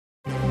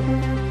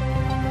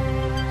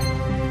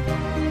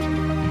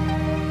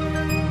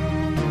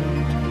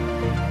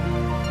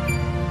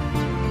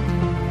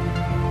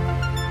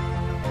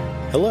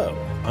Hello,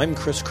 I'm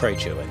Chris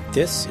Krycho, and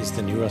this is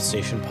the New Rust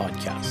Station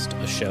podcast,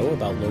 a show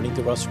about learning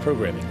the Rust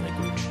programming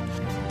language.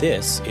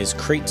 This is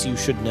Crates You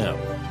Should Know,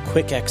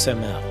 Quick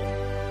XML.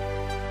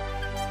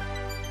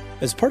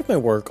 As part of my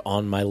work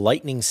on my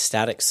Lightning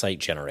static site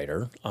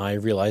generator, I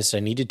realized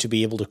I needed to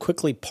be able to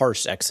quickly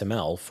parse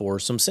XML for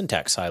some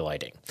syntax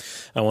highlighting.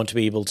 I want to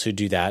be able to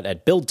do that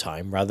at build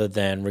time rather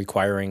than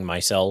requiring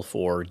myself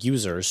or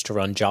users to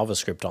run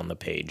JavaScript on the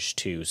page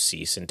to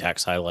see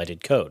syntax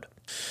highlighted code.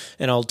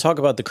 And I'll talk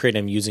about the crate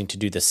I'm using to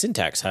do the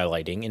syntax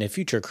highlighting in a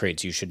future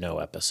Crates You Should Know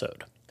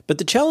episode. But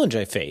the challenge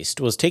I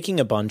faced was taking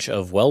a bunch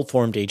of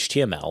well-formed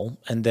HTML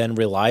and then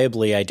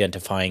reliably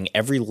identifying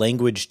every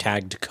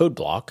language-tagged code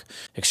block,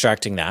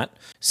 extracting that,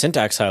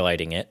 syntax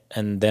highlighting it,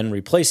 and then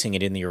replacing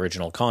it in the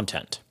original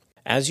content.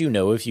 As you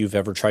know, if you've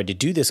ever tried to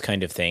do this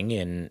kind of thing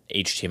in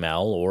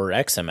HTML or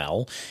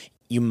XML,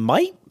 you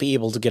might be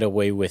able to get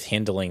away with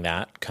handling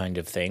that kind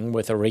of thing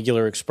with a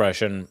regular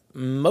expression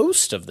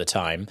most of the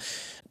time,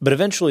 but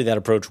eventually that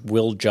approach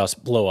will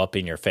just blow up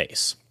in your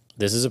face.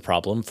 This is a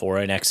problem for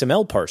an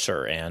XML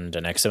parser and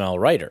an XML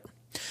writer.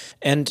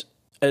 And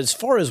as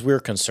far as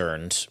we're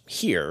concerned,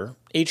 here,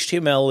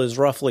 HTML is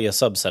roughly a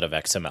subset of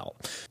XML.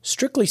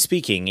 Strictly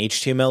speaking,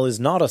 HTML is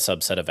not a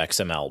subset of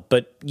XML,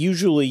 but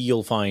usually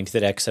you'll find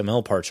that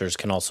XML parsers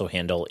can also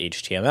handle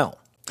HTML.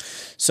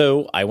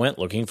 So I went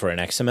looking for an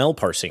XML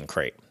parsing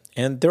crate.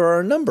 And there are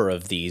a number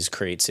of these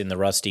crates in the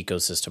Rust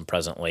ecosystem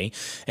presently,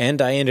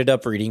 and I ended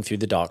up reading through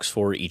the docs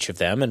for each of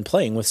them and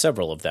playing with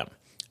several of them.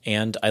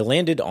 And I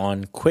landed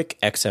on Quick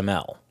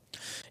XML.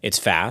 It's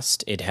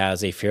fast, it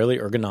has a fairly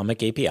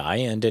ergonomic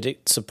API, and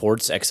it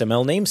supports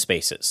XML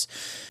namespaces.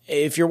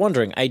 If you're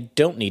wondering, I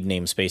don't need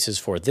namespaces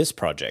for this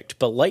project,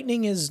 but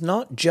Lightning is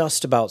not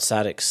just about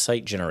static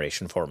site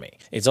generation for me.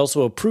 It's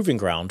also a proving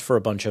ground for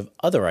a bunch of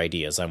other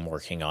ideas I'm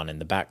working on in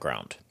the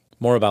background.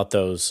 More about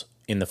those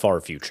in the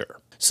far future.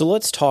 So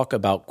let's talk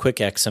about Quick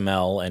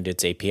XML and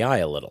its API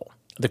a little.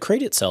 The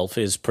crate itself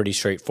is pretty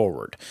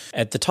straightforward.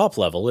 At the top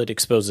level, it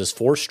exposes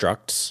 4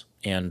 structs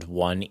and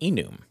 1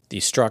 enum.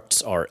 These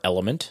structs are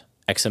element,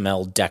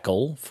 XML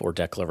decal for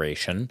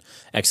declaration,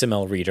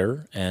 XML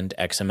reader, and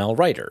XML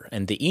writer,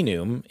 and the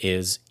enum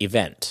is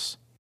event.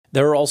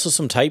 There are also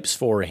some types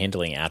for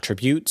handling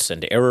attributes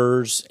and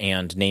errors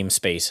and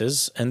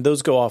namespaces, and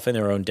those go off in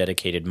their own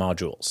dedicated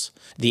modules.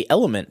 The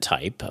element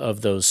type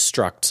of those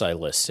structs I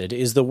listed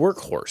is the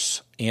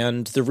workhorse,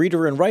 and the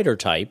reader and writer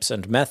types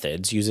and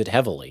methods use it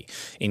heavily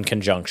in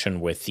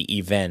conjunction with the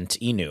event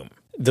enum.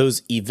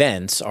 Those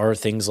events are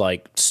things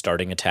like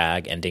starting a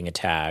tag, ending a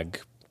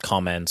tag,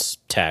 comments,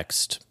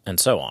 text, and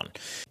so on.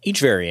 Each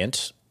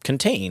variant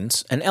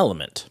contains an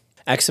element.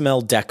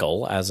 XML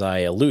decal, as I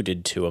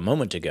alluded to a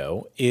moment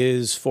ago,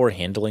 is for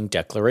handling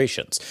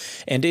declarations,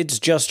 and it's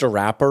just a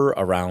wrapper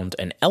around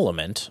an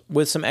element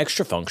with some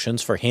extra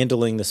functions for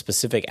handling the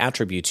specific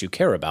attributes you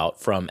care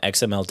about from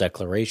XML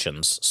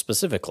declarations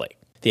specifically.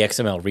 The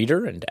XML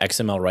reader and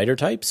XML writer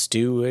types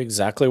do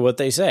exactly what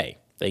they say.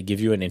 They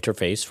give you an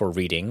interface for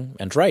reading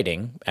and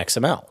writing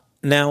XML.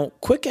 Now,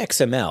 Quick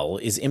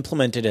XML is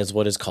implemented as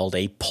what is called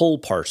a pull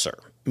parser,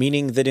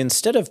 meaning that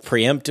instead of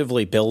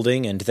preemptively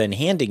building and then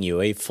handing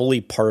you a fully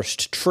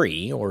parsed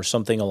tree or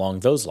something along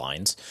those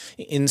lines,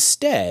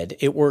 instead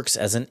it works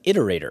as an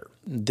iterator.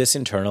 This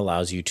in turn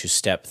allows you to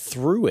step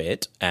through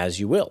it as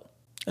you will.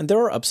 And there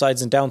are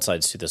upsides and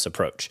downsides to this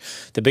approach.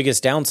 The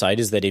biggest downside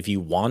is that if you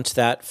want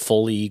that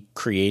fully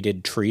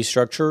created tree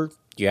structure,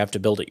 you have to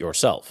build it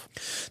yourself.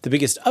 The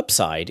biggest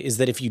upside is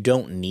that if you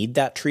don't need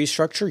that tree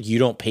structure, you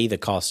don't pay the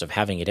cost of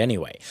having it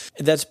anyway.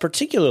 That's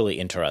particularly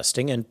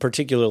interesting and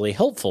particularly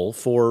helpful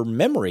for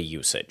memory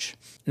usage.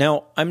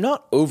 Now, I'm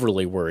not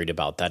overly worried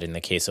about that in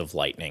the case of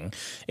Lightning.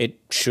 It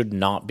should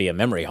not be a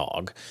memory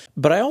hog.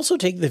 But I also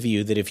take the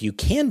view that if you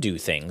can do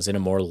things in a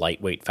more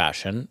lightweight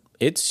fashion,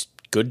 it's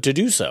good to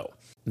do so.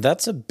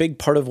 That's a big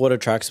part of what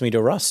attracts me to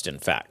Rust, in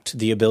fact,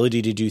 the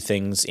ability to do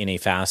things in a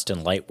fast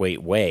and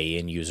lightweight way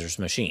in users'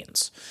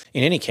 machines.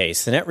 In any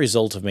case, the net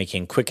result of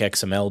making Quick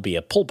XML be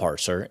a pull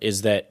parser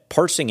is that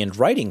parsing and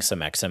writing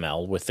some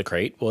XML with the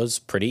crate was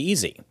pretty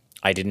easy.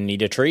 I didn't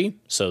need a tree,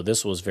 so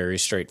this was very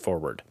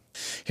straightforward.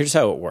 Here's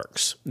how it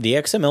works. The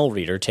XML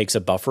reader takes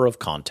a buffer of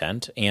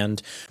content and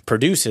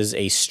produces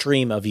a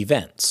stream of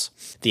events.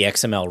 The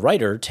XML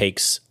writer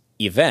takes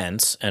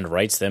events and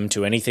writes them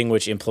to anything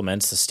which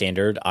implements the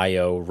standard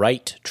IO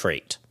write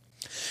trait.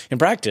 In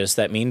practice,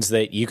 that means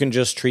that you can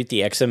just treat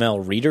the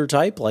XML reader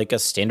type like a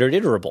standard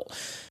iterable,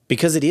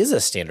 because it is a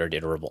standard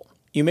iterable.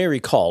 You may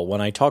recall when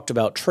I talked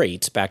about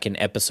traits back in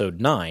episode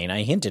 9,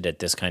 I hinted at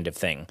this kind of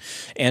thing,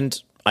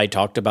 and I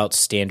talked about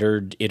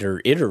standard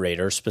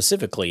iterator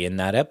specifically in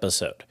that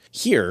episode.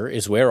 Here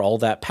is where all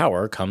that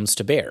power comes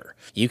to bear.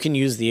 You can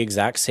use the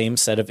exact same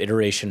set of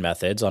iteration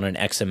methods on an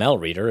XML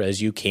reader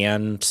as you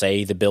can,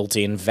 say, the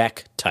built-in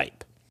vec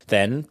type.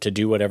 Then, to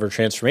do whatever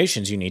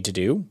transformations you need to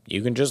do,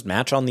 you can just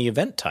match on the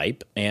event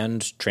type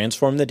and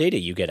transform the data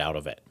you get out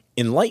of it.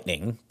 In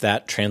Lightning,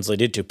 that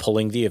translated to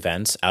pulling the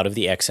events out of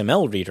the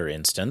XML reader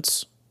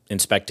instance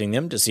inspecting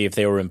them to see if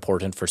they were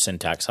important for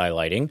syntax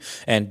highlighting,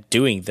 and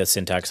doing the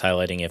syntax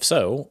highlighting if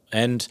so,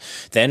 and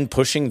then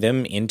pushing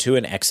them into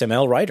an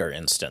XML writer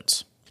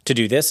instance. To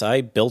do this,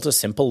 I built a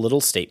simple little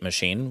state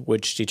machine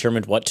which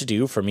determined what to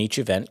do from each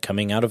event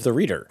coming out of the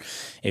reader.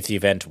 If the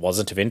event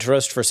wasn't of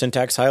interest for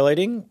syntax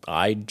highlighting,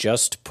 I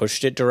just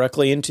pushed it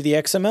directly into the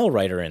XML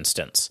writer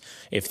instance.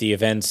 If the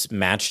events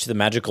matched the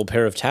magical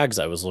pair of tags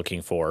I was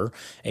looking for,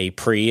 a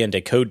pre and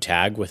a code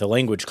tag with a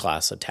language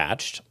class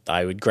attached,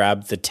 I would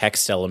grab the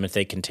text element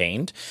they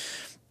contained,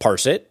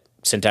 parse it,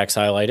 syntax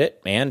highlight it,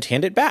 and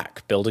hand it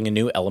back, building a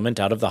new element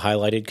out of the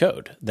highlighted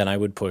code. Then I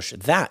would push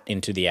that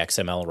into the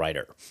XML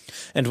writer.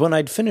 And when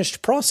I'd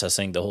finished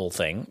processing the whole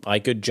thing, I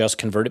could just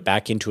convert it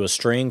back into a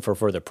string for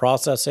further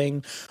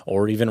processing,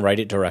 or even write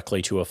it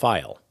directly to a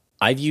file.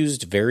 I've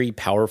used very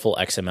powerful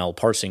XML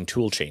parsing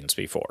toolchains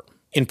before.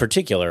 In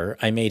particular,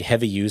 I made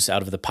heavy use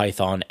out of the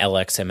Python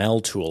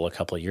LXML tool a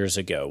couple of years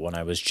ago when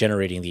I was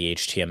generating the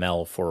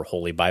HTML for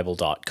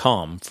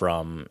holybible.com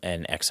from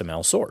an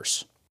XML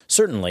source.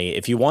 Certainly,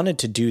 if you wanted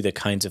to do the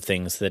kinds of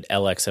things that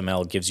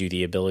LXML gives you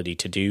the ability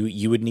to do,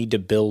 you would need to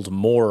build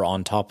more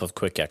on top of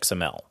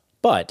QuickXML.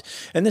 But,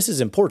 and this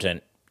is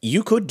important,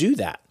 you could do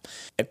that.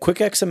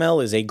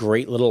 QuickXML is a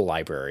great little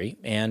library,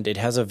 and it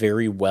has a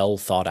very well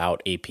thought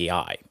out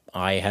API.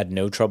 I had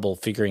no trouble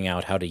figuring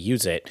out how to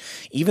use it,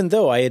 even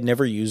though I had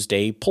never used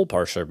a pull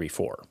parser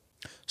before.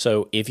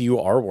 So if you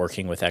are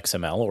working with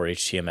XML or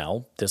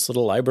HTML, this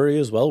little library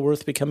is well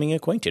worth becoming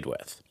acquainted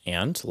with.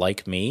 And,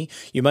 like me,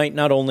 you might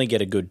not only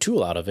get a good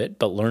tool out of it,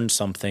 but learn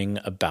something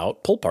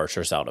about pull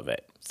parsers out of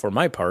it. For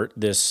my part,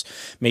 this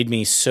made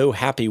me so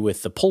happy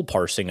with the pull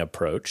parsing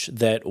approach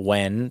that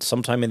when,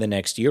 sometime in the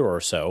next year or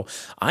so,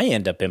 I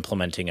end up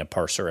implementing a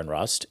parser in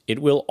Rust, it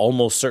will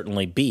almost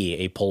certainly be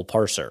a pull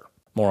parser.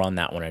 More on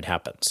that when it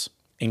happens.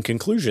 In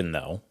conclusion,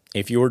 though,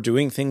 if you're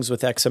doing things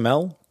with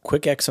XML,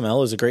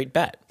 QuickXML is a great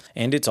bet.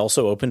 And it's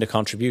also open to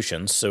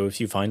contributions, so if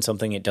you find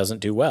something it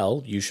doesn't do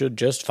well, you should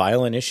just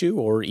file an issue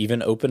or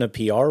even open a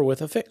PR with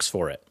a fix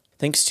for it.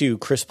 Thanks to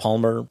Chris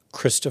Palmer,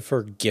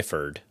 Christopher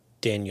Gifford,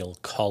 Daniel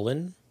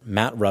Collin,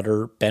 Matt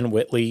Rudder, Ben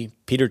Whitley,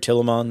 Peter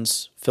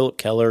Tillemans, Philip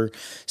Keller,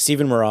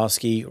 Stephen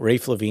Murawski,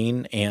 Rafe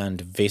Levine,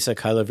 and Vesa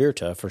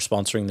Kailavirta for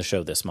sponsoring the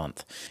show this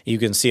month. You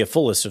can see a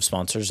full list of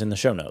sponsors in the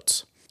show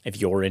notes. If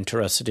you're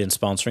interested in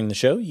sponsoring the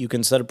show, you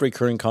can set up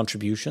recurring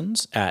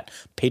contributions at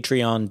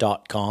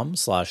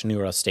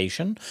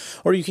patreon.com/newruststation,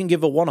 or you can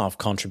give a one-off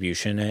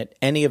contribution at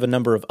any of a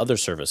number of other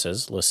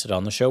services listed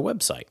on the show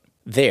website.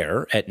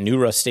 There, at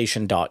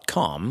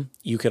newruststation.com,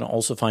 you can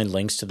also find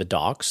links to the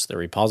docs, the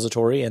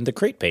repository, and the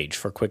crate page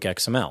for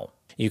QuickXML.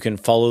 You can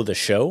follow the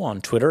show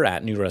on Twitter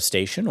at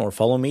newruststation, or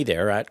follow me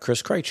there at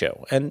Chris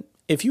Krycho. And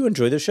if you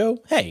enjoy the show,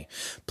 hey,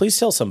 please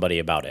tell somebody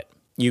about it.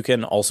 You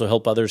can also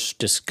help others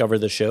discover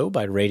the show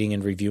by rating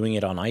and reviewing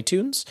it on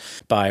iTunes,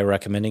 by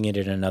recommending it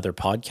in another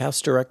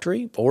podcast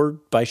directory, or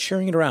by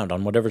sharing it around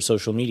on whatever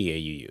social media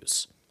you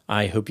use.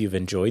 I hope you've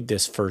enjoyed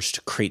this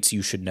first Crates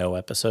You Should Know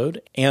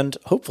episode, and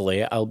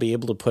hopefully I'll be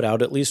able to put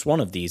out at least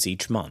one of these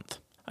each month.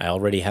 I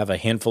already have a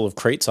handful of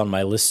crates on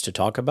my list to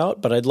talk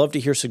about, but I'd love to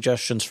hear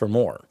suggestions for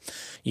more.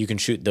 You can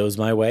shoot those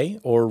my way,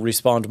 or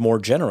respond more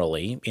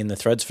generally in the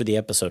threads for the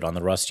episode on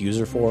the Rust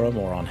user forum,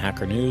 or on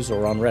Hacker News,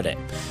 or on Reddit.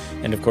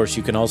 And of course,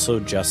 you can also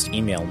just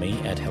email me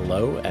at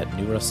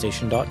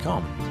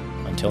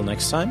hello@newruststation.com. Until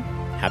next time,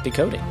 happy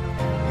coding.